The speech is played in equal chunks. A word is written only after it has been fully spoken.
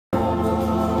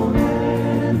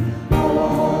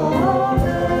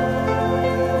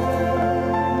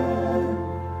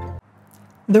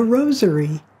The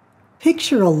Rosary.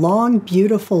 Picture a long,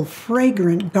 beautiful,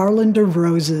 fragrant garland of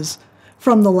roses.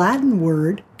 From the Latin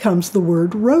word comes the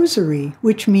word rosary,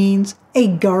 which means a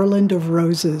garland of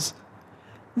roses.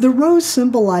 The rose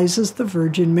symbolizes the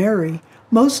Virgin Mary,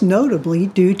 most notably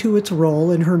due to its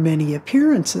role in her many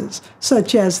appearances,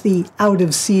 such as the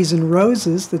out-of-season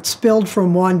roses that spilled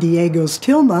from Juan Diego's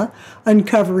tilma,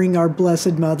 uncovering our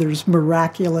Blessed Mother's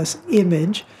miraculous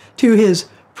image to his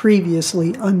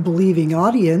previously unbelieving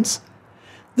audience.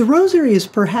 The Rosary is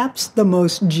perhaps the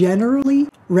most generally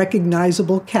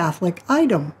recognizable Catholic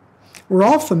item. We're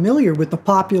all familiar with the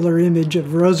popular image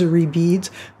of rosary beads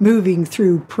moving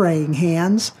through praying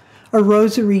hands, a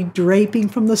rosary draping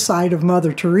from the side of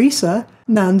Mother Teresa,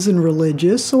 nuns and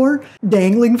religious, or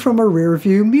dangling from a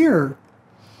rearview mirror.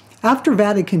 After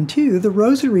Vatican II, the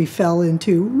rosary fell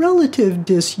into relative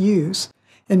disuse,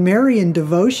 and Marian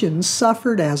devotion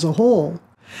suffered as a whole.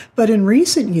 But in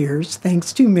recent years,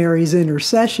 thanks to Mary's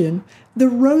intercession, the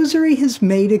rosary has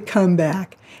made a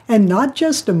comeback, and not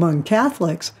just among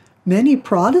Catholics. Many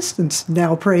Protestants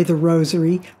now pray the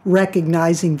rosary,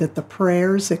 recognizing that the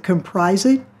prayers that comprise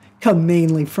it come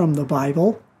mainly from the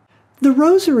Bible. The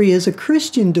Rosary is a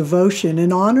Christian devotion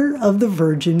in honor of the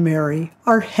Virgin Mary,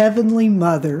 our Heavenly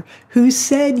Mother, who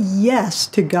said yes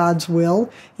to God's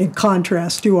will, in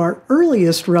contrast to our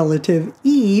earliest relative,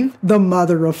 Eve, the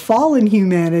mother of fallen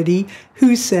humanity,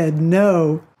 who said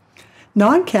no.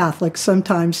 Non-Catholics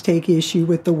sometimes take issue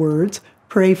with the words,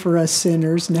 "Pray for us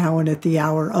sinners now and at the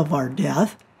hour of our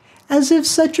death," as if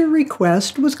such a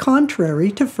request was contrary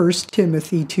to 1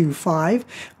 Timothy 2:5,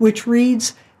 which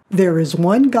reads, "There is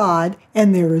one God,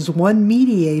 and there is one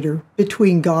mediator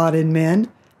between God and men,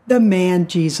 the man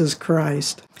Jesus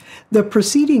Christ." The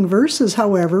preceding verses,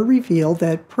 however, reveal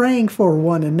that praying for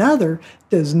one another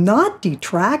does not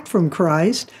detract from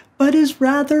Christ, but is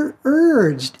rather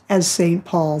urged, as St.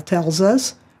 Paul tells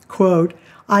us, quote,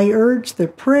 "I urge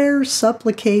that prayers,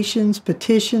 supplications,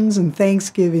 petitions, and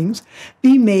thanksgivings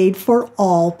be made for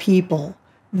all people.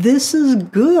 This is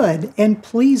good and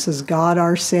pleases God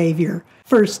our Savior."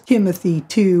 1 Timothy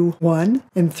 2:1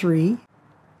 and 3.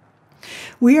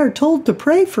 We are told to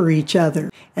pray for each other,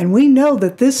 and we know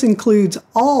that this includes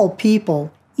all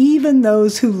people, even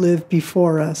those who lived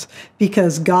before us,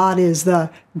 because God is the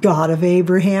God of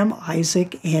Abraham,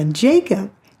 Isaac, and Jacob,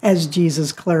 as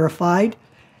Jesus clarified.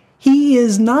 He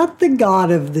is not the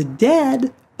God of the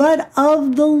dead, but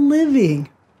of the living.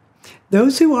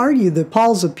 Those who argue that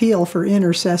Paul's appeal for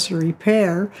intercessory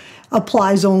prayer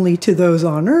applies only to those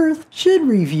on earth should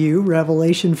review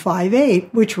Revelation 5:8,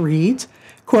 which reads,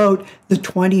 quote, "The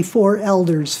 24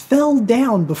 elders fell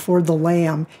down before the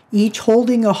Lamb, each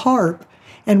holding a harp,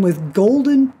 and with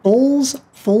golden bowls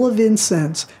full of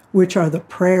incense, which are the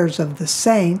prayers of the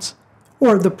saints,"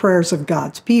 or the prayers of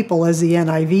God's people, as the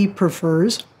NIV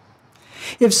prefers.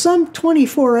 If some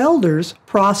 24 elders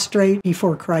prostrate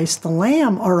before Christ the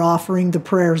Lamb are offering the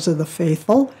prayers of the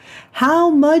faithful,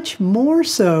 how much more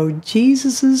so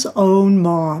Jesus' own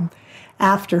mom,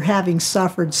 after having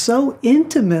suffered so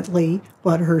intimately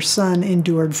what her Son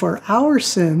endured for our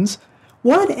sins,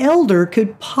 what elder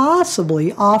could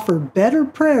possibly offer better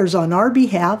prayers on our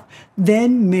behalf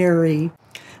than Mary?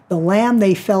 The Lamb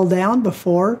they fell down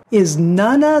before is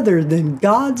none other than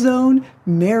God's own,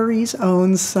 Mary's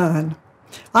own Son.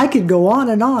 I could go on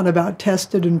and on about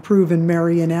tested and proven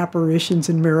Marian apparitions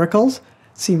and miracles.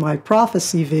 See my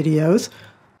prophecy videos.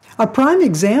 A prime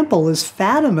example is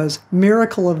Fatima's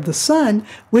Miracle of the Sun,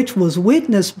 which was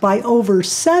witnessed by over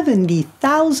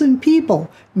 70,000 people,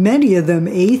 many of them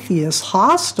atheists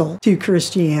hostile to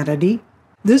Christianity.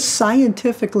 This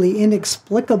scientifically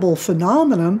inexplicable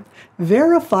phenomenon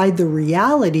verified the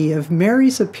reality of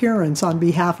Mary's appearance on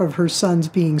behalf of her Son's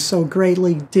being so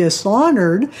greatly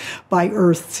dishonored by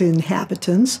Earth's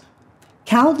inhabitants.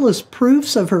 Countless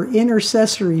proofs of her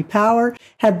intercessory power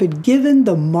have been given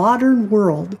the modern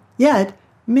world, yet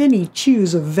many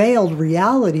choose a veiled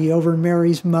reality over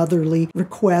Mary's motherly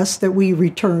request that we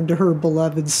return to her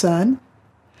beloved Son.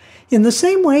 In the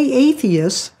same way,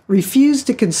 atheists refuse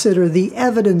to consider the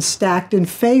evidence stacked in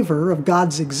favor of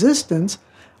God's existence,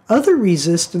 other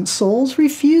resistant souls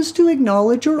refuse to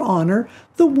acknowledge or honor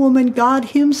the woman God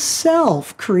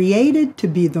Himself created to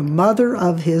be the mother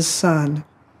of His Son.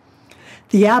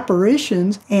 The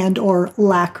apparitions and or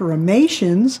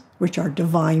lacrimations, which are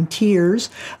divine tears,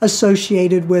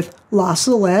 associated with La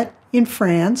Salette in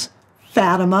France,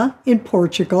 Fatima in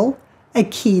Portugal,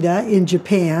 Akita in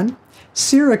Japan,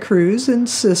 Syracuse in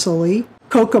Sicily,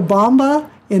 Cochabamba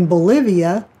in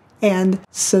Bolivia, and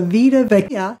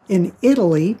Civitavecchia in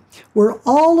Italy, were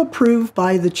all approved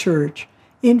by the Church.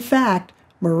 In fact,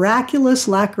 Miraculous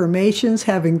lacrimations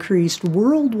have increased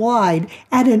worldwide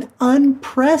at an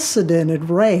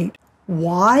unprecedented rate.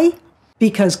 Why?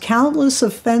 Because countless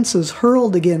offenses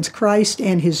hurled against Christ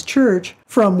and his church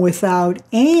from without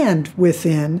and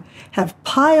within have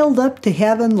piled up to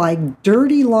heaven like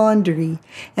dirty laundry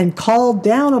and called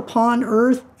down upon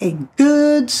earth a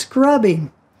good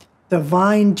scrubbing.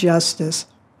 Divine justice.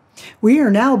 We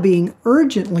are now being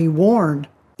urgently warned.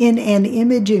 In an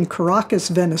image in Caracas,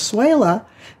 Venezuela,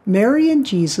 Mary and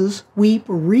Jesus weep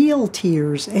real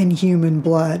tears and human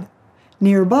blood.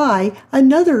 Nearby,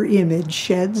 another image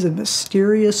sheds a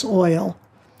mysterious oil.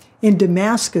 In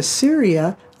Damascus,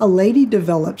 Syria, a lady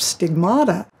develops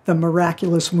stigmata, the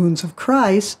miraculous wounds of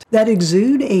Christ, that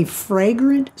exude a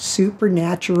fragrant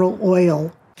supernatural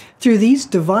oil. Through these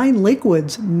divine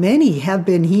liquids, many have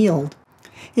been healed.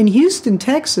 In Houston,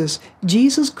 Texas,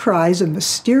 Jesus cries a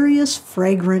mysterious,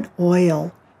 fragrant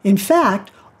oil. In fact,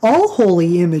 all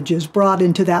holy images brought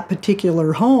into that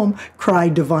particular home cry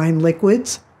divine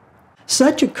liquids.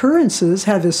 Such occurrences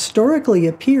have historically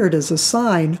appeared as a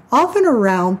sign, often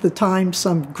around the time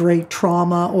some great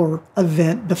trauma or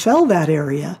event befell that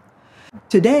area.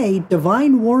 Today,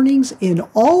 divine warnings in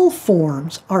all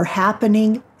forms are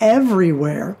happening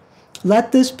everywhere.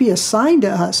 Let this be a sign to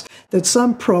us that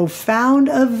some profound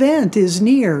event is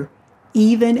near,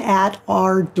 even at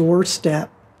our doorstep.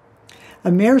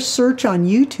 A mere search on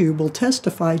YouTube will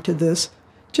testify to this.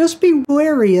 Just be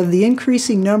wary of the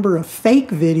increasing number of fake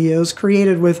videos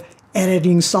created with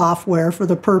editing software for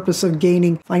the purpose of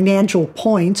gaining financial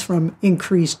points from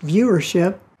increased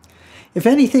viewership. If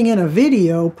anything in a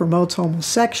video promotes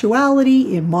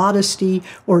homosexuality, immodesty,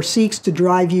 or seeks to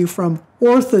drive you from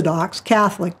Orthodox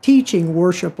Catholic teaching,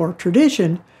 worship, or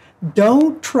tradition,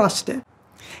 don't trust it.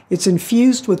 It's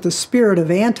infused with the spirit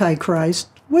of Antichrist,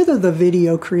 whether the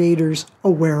video creator's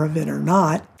aware of it or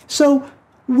not. So,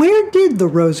 where did the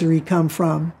Rosary come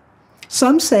from?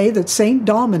 Some say that St.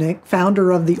 Dominic,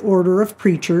 founder of the Order of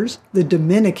Preachers, the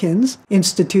Dominicans,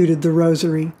 instituted the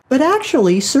Rosary. But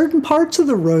actually, certain parts of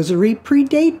the Rosary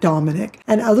predate Dominic,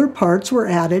 and other parts were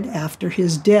added after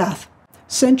his death.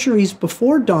 Centuries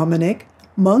before Dominic,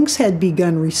 monks had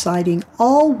begun reciting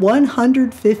all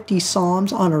 150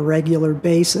 psalms on a regular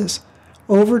basis.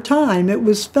 Over time, it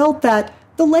was felt that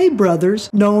the lay brothers,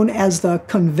 known as the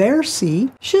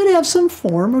conversi, should have some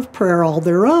form of prayer all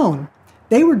their own.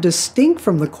 They were distinct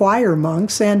from the choir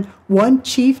monks, and one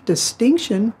chief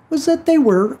distinction was that they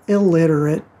were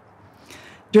illiterate.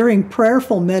 During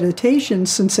prayerful meditation,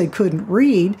 since they couldn't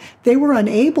read, they were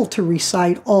unable to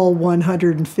recite all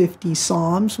 150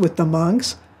 psalms with the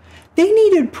monks. They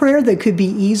needed prayer that could be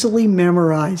easily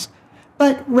memorized.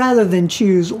 But rather than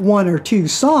choose one or two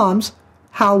psalms,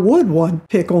 how would one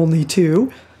pick only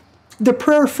two? The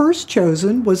prayer first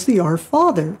chosen was the Our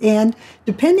Father, and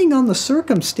depending on the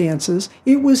circumstances,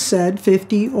 it was said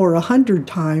 50 or 100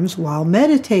 times while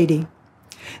meditating.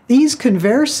 These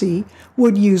conversi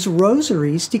would use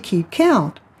rosaries to keep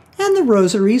count, and the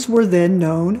rosaries were then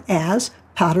known as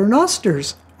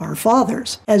paternosters, Our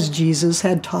Fathers, as Jesus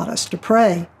had taught us to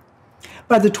pray.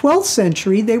 By the 12th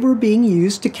century, they were being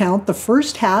used to count the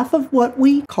first half of what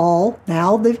we call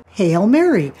now the Hail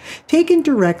Mary, taken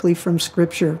directly from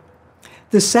Scripture.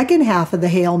 The second half of the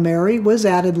Hail Mary was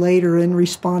added later in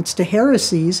response to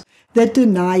heresies that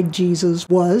denied Jesus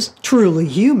was truly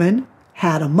human,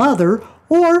 had a mother,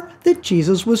 or that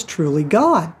Jesus was truly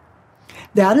God.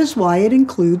 That is why it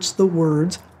includes the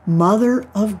words Mother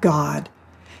of God.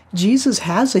 Jesus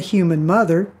has a human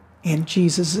mother, and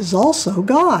Jesus is also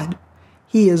God.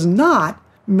 He is not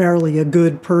merely a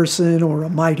good person or a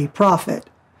mighty prophet.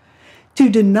 To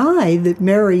deny that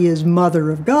Mary is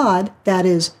Mother of God, that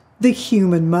is, the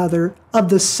human mother of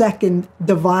the second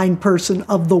divine person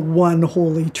of the one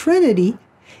Holy Trinity,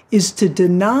 is to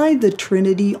deny the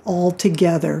Trinity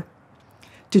altogether.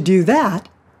 To do that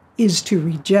is to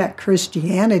reject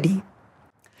Christianity.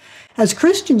 As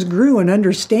Christians grew in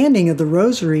understanding of the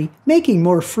Rosary, making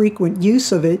more frequent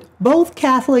use of it, both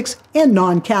Catholics and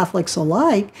non-Catholics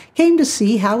alike came to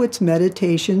see how its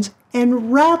meditations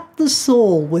enwrap the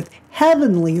soul with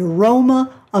heavenly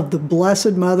aroma of the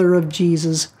Blessed Mother of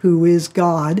Jesus, who is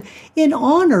God, in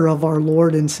honor of our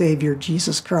Lord and Savior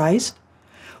Jesus Christ.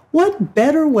 What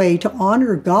better way to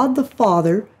honor God the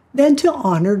Father than to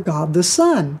honor God the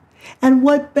Son? And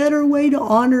what better way to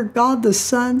honor God the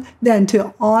Son than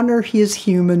to honor his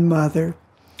human mother?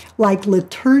 Like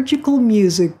liturgical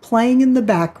music playing in the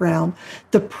background,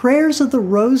 the prayers of the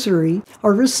Rosary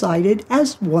are recited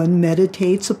as one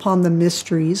meditates upon the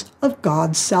mysteries of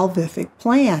God's salvific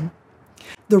plan.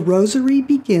 The Rosary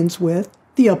begins with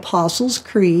the Apostles'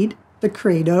 Creed, the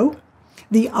Credo,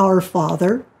 the Our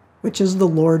Father, which is the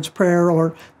Lord's Prayer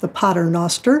or the Pater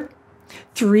Noster,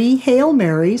 3 Hail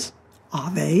Marys,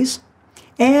 Aves,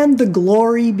 and the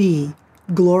Glory Be,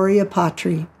 Gloria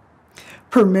Patri.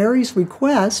 Per Mary's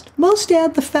request, most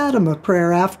add the Fatima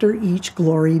prayer after each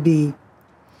Glory Be.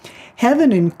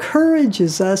 Heaven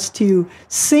encourages us to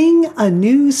sing a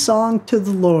new song to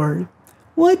the Lord.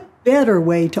 What better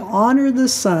way to honor the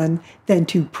Son than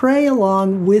to pray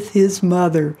along with his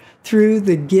mother through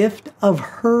the gift of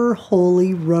her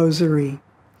Holy Rosary?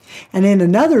 And in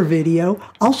another video,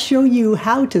 I'll show you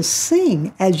how to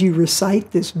sing as you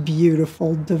recite this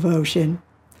beautiful devotion.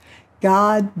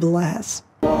 God bless.